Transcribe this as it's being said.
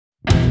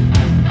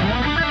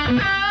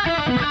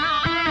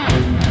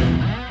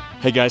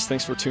Hey guys,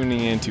 thanks for tuning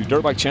in to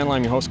Dirt Bike Channel.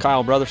 I'm your host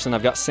Kyle Brotherson.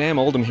 I've got Sam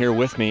Oldham here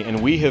with me,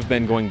 and we have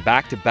been going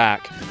back to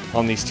back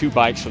on these two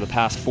bikes for the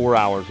past 4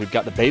 hours. We've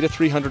got the Beta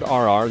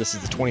 300RR, this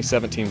is the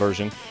 2017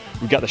 version.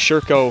 We've got the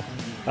Sherco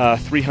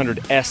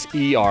 300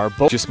 SER.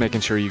 Just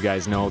making sure you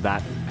guys know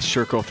that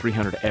Sherco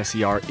 300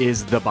 SER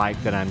is the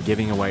bike that I'm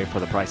giving away for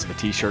the price of a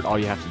t-shirt. All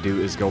you have to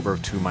do is go over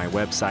to my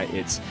website.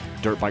 It's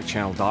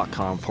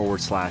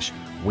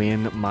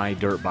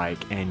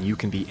dirtbikechannel.com/win-my-dirt-bike, and you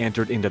can be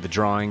entered into the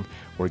drawing.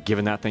 We're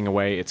giving that thing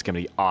away. It's going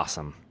to be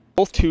awesome.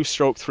 Both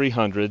two-stroke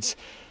 300s,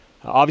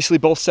 obviously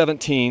both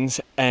 17s,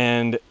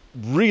 and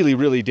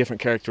really different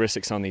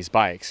characteristics on these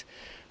bikes.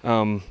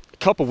 A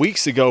couple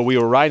weeks ago, we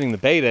were riding the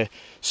Beta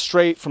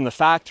straight from the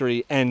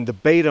factory, and the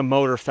Beta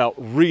motor felt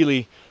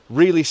really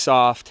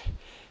soft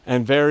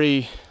and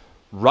very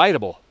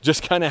rideable.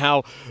 Just kind of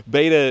how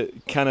Beta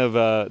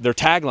their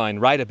tagline,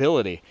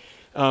 rideability.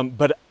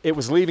 But it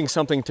was leaving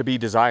something to be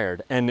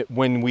desired. And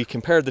when we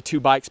compared the two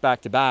bikes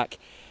back to back,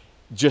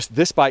 just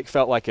this bike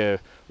felt like a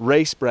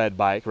race bred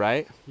bike,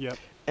 right? Yep.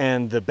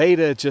 And the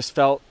Beta just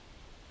felt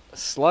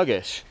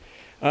sluggish.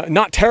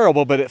 Not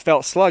terrible, but it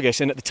felt sluggish.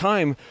 And at the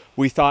time,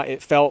 we thought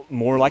it felt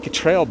more like a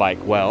trail bike.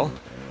 Well,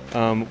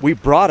 we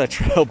brought a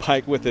trail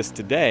bike with us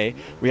today.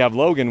 We have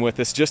Logan with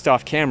us just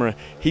off camera.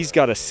 He's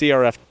got a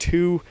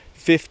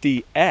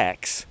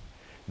CRF250X.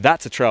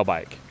 That's a trail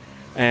bike.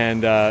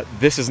 And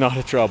this is not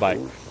a trail bike.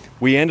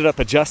 We ended up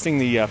adjusting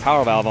the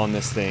power valve on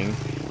this thing,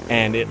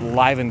 and it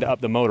livened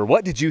up the motor.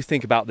 What did you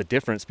think about the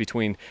difference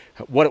between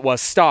what it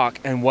was stock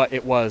and what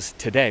it was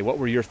today? What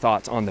were your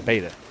thoughts on the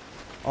Beta?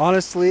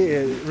 honestly,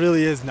 it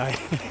really is night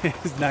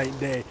and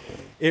day.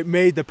 It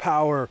made the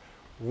power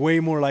way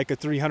more like a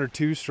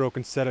 302 stroke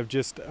instead of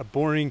just a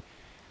boring,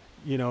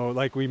 you know,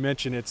 like we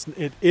mentioned,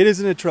 it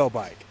isn't a trail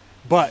bike,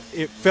 but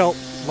it felt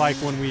like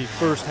when we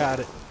first had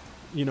it,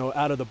 you know,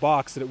 out of the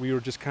box, that we were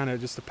just kind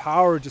of the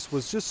power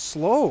was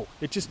slow.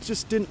 It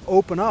just didn't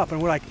open up,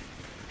 and we're like,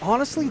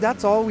 honestly,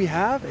 that's all we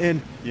have.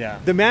 And yeah,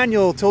 the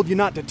manual told you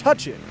not to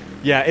touch it.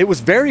 Yeah, it was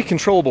very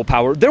controllable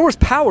power. There was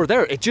power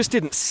there. It just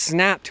didn't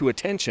snap to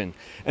attention.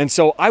 And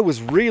so I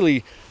was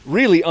really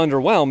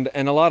underwhelmed,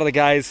 and a lot of the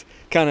guys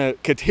kind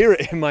of could hear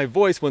it in my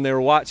voice when they were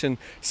watching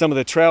some of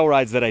the trail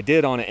rides that I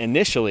did on it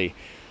initially.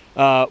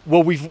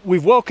 Well,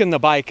 we've woken the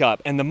bike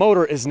up, and the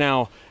motor is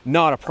now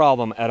not a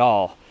problem at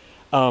all.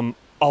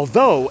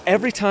 Although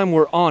every time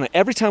we're on it,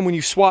 every time when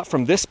you swap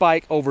from this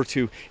bike over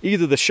to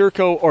either the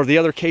Sherco or the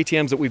other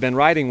KTMs that we've been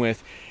riding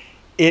with,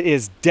 it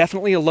is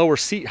definitely a lower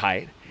seat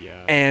height.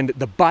 Yeah. And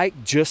the bike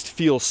just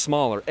feels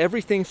smaller.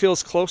 Everything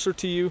feels closer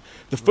to you.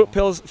 The foot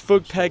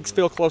pegs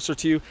feel closer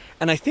to you.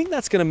 And I think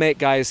that's going to make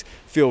guys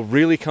feel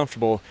really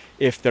comfortable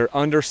if they're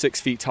under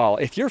 6 feet tall.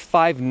 If you're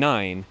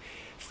 5'9",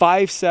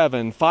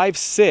 5'7",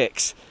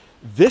 5'6",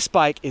 this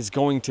bike is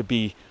going to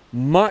be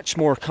much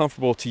more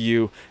comfortable to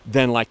you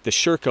than like the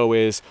Sherco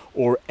is,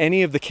 or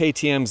any of the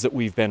KTMs that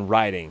we've been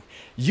riding.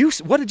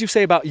 What did you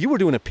say about, you were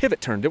doing a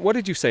pivot turn? What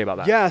did you say about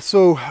that? Yeah,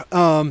 so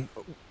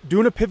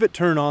doing a pivot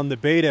turn on the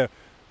Beta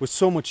was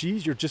so much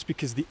easier just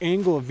because the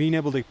angle of being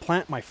able to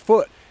plant my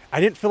foot, I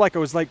didn't feel like I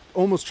was like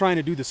almost trying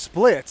to do the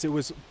splits. It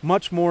was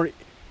much more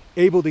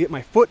able to get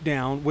my foot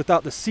down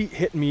without the seat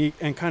hitting me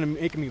and kind of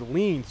making me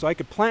lean. So I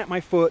could plant my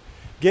foot,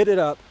 get it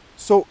up.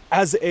 So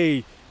as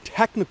a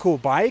technical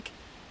bike,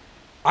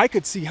 I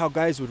could see how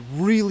guys would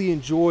really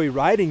enjoy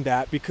riding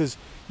that, because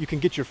you can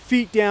get your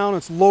feet down,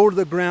 it's lower to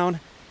the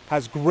ground,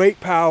 has great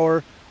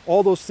power.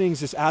 All those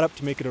things just add up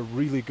to make it a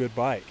really good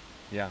bike.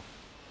 Yeah.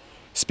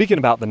 Speaking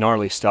about the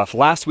gnarly stuff,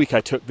 last week I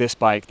took this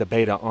bike, the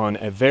Beta, on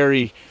a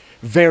very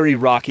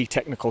rocky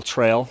technical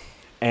trail,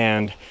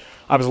 and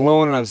I was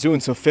alone and I was doing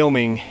some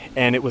filming,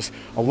 and it was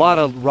a lot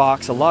of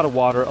rocks, a lot of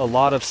water, a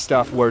lot of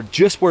stuff where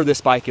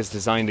this bike is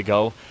designed to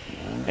go,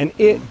 and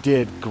it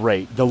did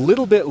great. The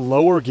little bit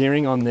lower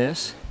gearing on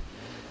this,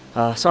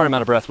 sorry I'm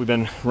out of breath, we've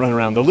been running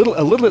around, a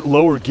little bit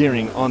lower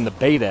gearing on the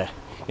Beta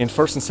in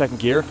first and second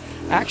gear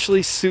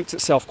actually suits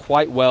itself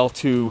quite well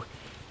to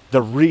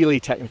the really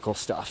technical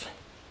stuff.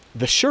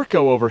 The Sherco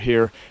over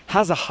here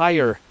has a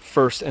higher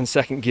first and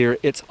second gear.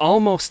 It's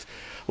almost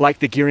like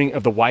the gearing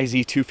of the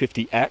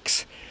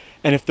YZ250X.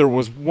 And if there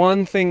was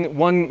one thing,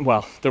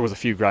 well, there was a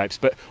few gripes,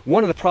 but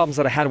one of the problems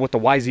that I had with the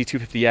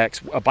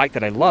YZ250X, a bike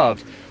that I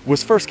loved,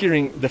 was first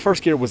gearing. The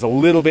first gear was a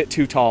little bit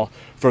too tall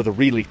for the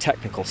really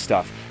technical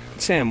stuff.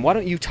 Sam, why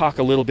don't you talk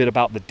a little bit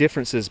about the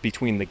differences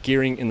between the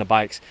gearing in the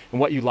bikes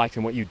and what you liked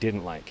and what you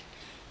didn't like?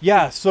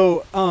 Yeah,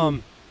 so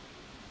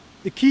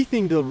the key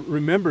thing to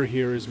remember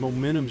here is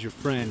momentum's your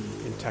friend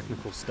in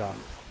technical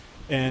stuff.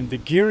 And the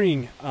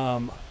gearing,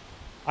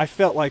 I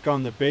felt like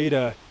on the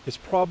Beta is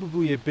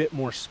probably a bit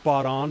more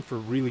spot on for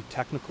really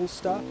technical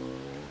stuff.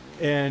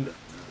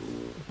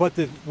 But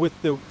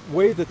with the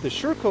way that the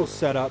Sherco's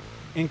set up,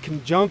 in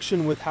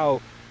conjunction with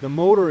how the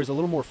motor is a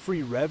little more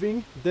free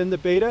revving than the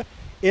Beta,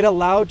 it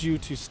allowed you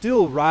to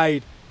still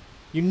ride.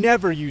 You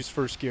never use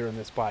first gear in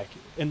this bike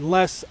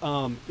unless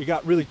it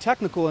got really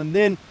technical, and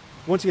then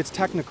once it gets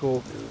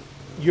technical,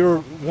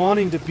 you're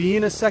wanting to be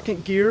in a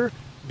second gear,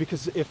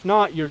 because if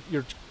not, you're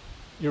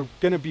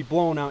going to be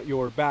blowing out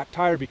your back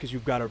tire because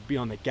you've got to be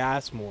on the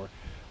gas more.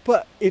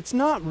 But it's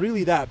not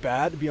really that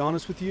bad, to be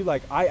honest with you.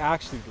 Like, I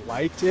actually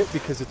liked it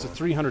because it's a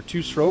 300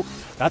 two-stroke.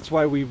 That's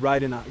why we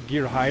ride in a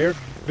gear higher.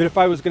 But if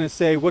I was going to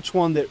say which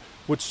one that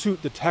would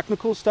suit the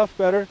technical stuff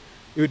better,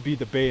 it would be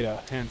the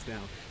Beta, hands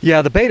down.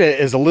 Yeah, the Beta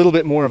is a little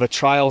bit more of a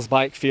trials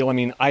bike feel. I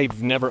mean,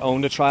 I've never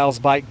owned a trials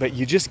bike, but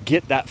you just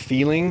get that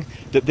feeling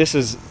that this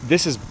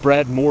is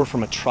bred more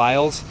from a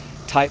trials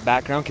type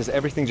background, because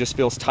everything just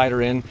feels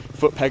tighter in,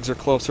 foot pegs are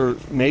closer,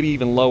 maybe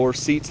even lower,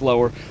 seats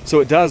lower, so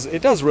it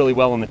does really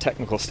well on the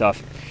technical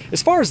stuff.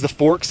 As far as the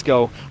forks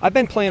go, I've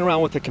been playing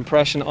around with the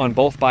compression on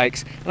both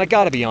bikes, and I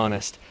gotta be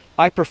honest,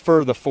 I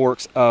prefer the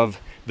forks of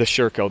the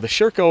Sherco. The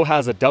Sherco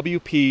has a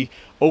WP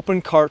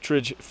open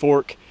cartridge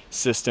fork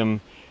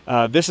system.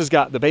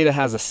 The Beta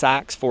has a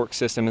Sachs fork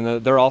system,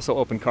 and they're also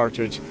open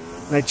cartridge,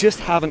 and I just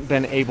haven't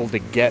been able to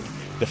get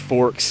the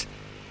forks.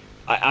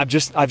 I've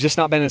just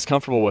not been as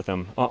comfortable with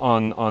them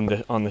on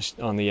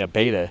the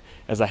Beta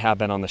as I have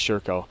been on the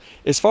Sherco.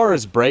 As far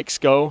as brakes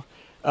go,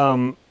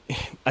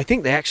 I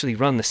think they actually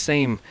run the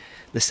same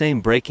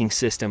braking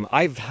system.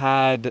 I've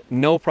had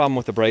no problem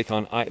with the brakes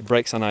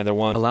on either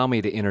one. Allow me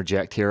to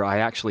interject here. I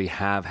actually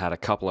have had a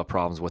couple of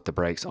problems with the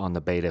brakes on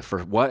the Beta.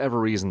 For whatever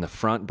reason, the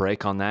front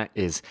brake on that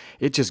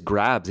it just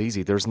grabs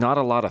easy. There's not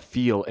a lot of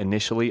feel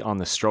initially on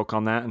the stroke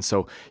on that, and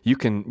so you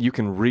can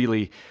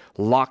really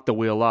lock the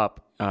wheel up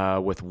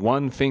with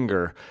one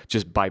finger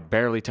just by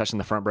barely touching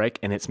the front brake,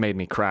 and it's made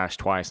me crash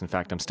twice. In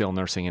fact, I'm still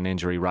nursing an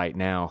injury right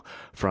now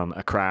from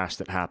a crash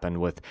that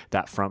happened with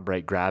that front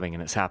brake grabbing,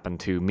 and it's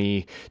happened to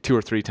me 2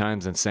 or 3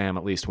 times and Sam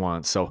at least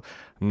once. So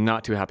I'm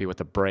not too happy with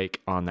the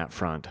brake on that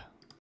front.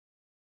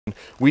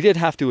 We did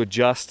have to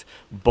adjust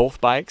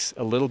both bikes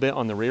a little bit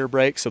on the rear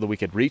brake so that we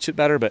could reach it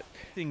better, but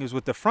The thing is,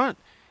 with the front,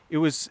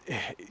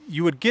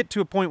 you would get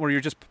to a point where you're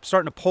just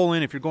starting to pull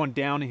in if you're going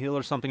down a hill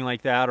or something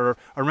like that, or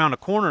around a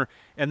corner,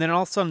 and then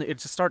all of a sudden it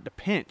just started to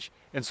pinch,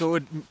 and so it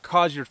would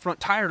cause your front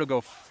tire to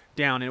go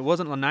down, and it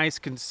wasn't a nice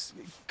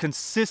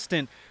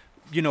consistent,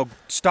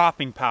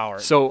 stopping power.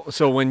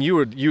 So when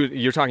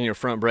you're talking your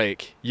front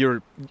brake,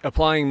 you're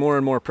applying more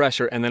and more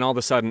pressure, and then all of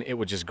a sudden it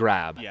would just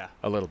grab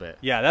a little bit.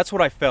 Yeah, that's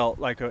what I felt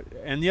like.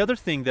 And the other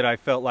thing that I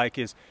felt like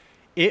is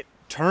it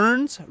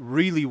turns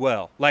really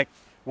well. Like,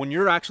 when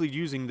you're actually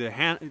using the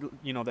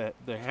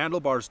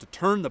handlebars to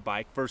turn the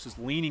bike versus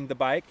leaning the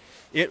bike,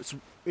 it's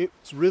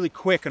really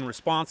quick and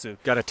responsive.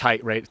 Got a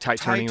tight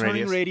turning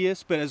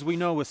radius. But as we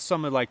know with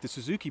some of like the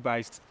Suzuki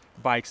bikes,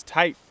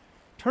 tight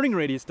turning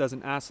radius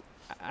doesn't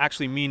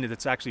actually mean that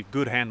it's actually a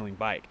good handling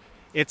bike.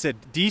 It's a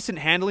decent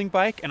handling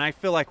bike, and I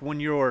feel like when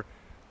you're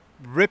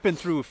ripping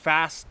through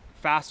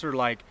faster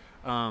like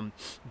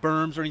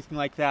berms or anything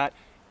like that,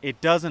 it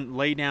doesn't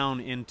lay down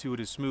into it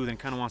as smooth and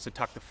kind of wants to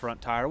tuck the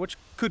front tire, which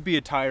could be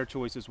a tire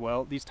choice as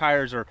well. These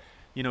tires are,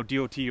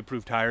 DOT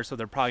approved tires, so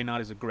they're probably not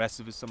as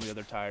aggressive as some of the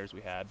other tires we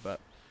had, but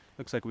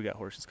looks like we got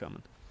horses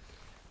coming.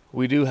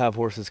 We do have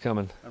horses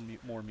coming. Or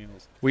more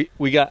mules.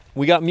 We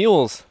got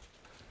mules.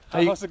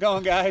 How's it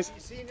going, guys?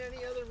 You seen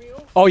any other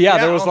mules? Oh yeah,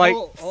 there was like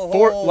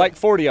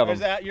 40 of them. Is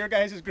that your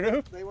guys'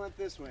 group? They went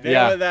this way.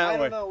 Yeah. Went that I way.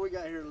 don't know. We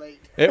got here late.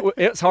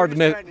 It's hard to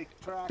miss.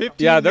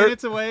 15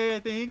 minutes away,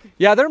 I think.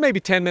 Yeah, they're maybe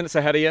 10 minutes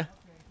ahead of you.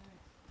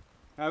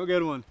 Have a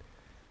good one.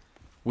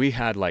 We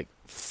had like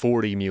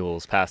 40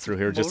 mules pass through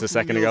here just a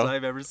second Most ago. mules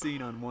I've ever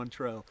seen on one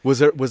trail. Was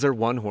there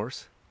one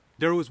horse?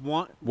 There was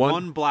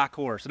one black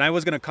horse, and I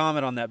was going to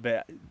comment on that,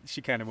 but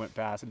she kind of went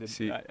past and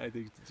didn't. I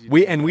think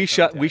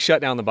we shut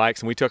down the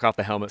bikes, and we took off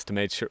the helmets to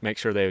make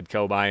sure they would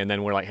go by, and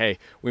then we're like, hey,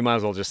 we might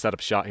as well just set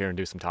up a shot here and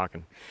do some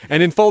talking.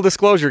 And in full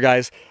disclosure,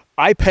 guys,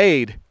 I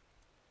paid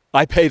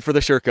for the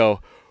Sherco.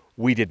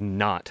 We did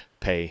not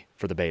pay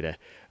for the Beta.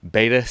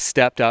 Beta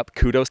stepped up,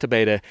 kudos to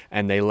Beta,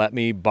 and they let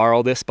me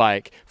borrow this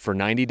bike for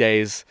 90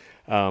 days.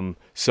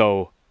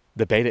 So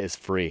the Beta is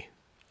free.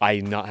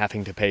 I'm not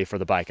having to pay for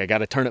the bike. I got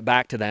to turn it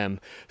back to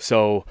them.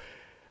 So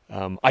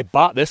I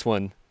bought this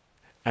one,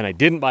 and I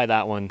didn't buy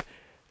that one.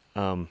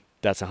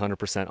 That's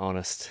 100%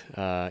 honest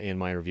in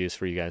my reviews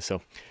for you guys.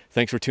 So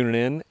thanks for tuning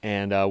in,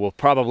 and we'll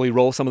probably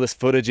roll some of this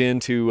footage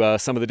into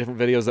some of the different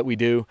videos that we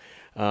do.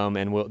 And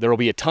there will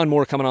be a ton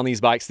more coming on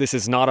these bikes. This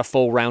is not a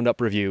full roundup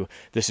review.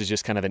 This is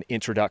just kind of an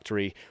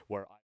introductory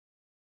where